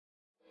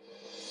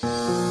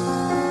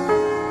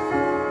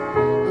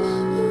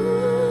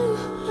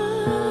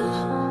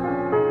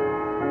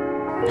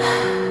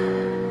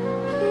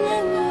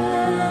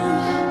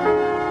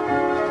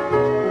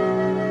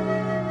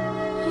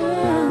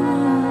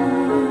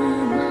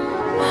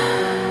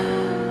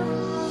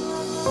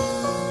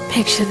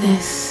Picture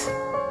this.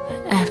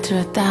 After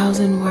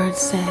 1,000 words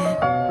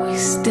said, we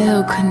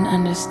still couldn't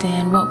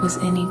understand what was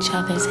in each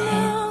other's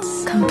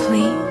heads.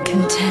 Complete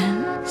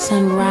content,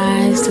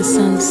 Sunrise to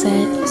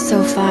sunset,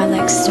 so far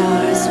like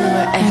stars, we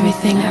were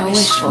everything I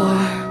wished for.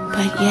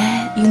 But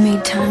yet, You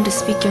made time to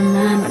speak your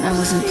mind when I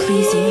wasn't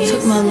pleasing you.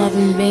 took my love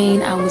in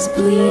vain, I was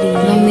bleeding.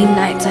 Lonely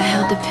nights I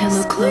held the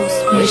pillow close,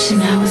 Wishing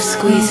I was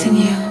squeezing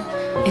you.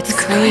 It's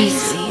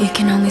crazy. We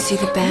can only see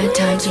the bad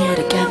times when we're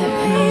together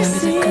and remember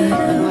the good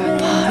when we're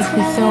apart. If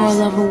we throw our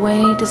love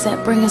away, does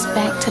that bring us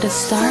back to the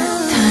start?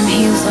 Time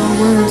heals all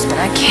wounds, but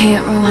I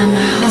can't rewind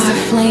my Is the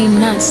heart. flame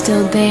not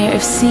still there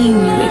if seeing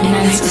you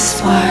ignites the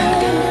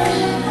spark?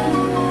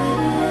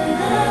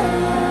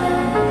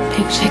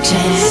 Picture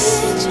this.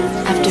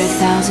 After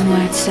 1,000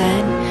 words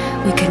said,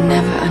 we could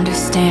never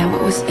understand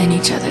what was in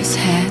each other's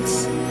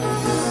heads.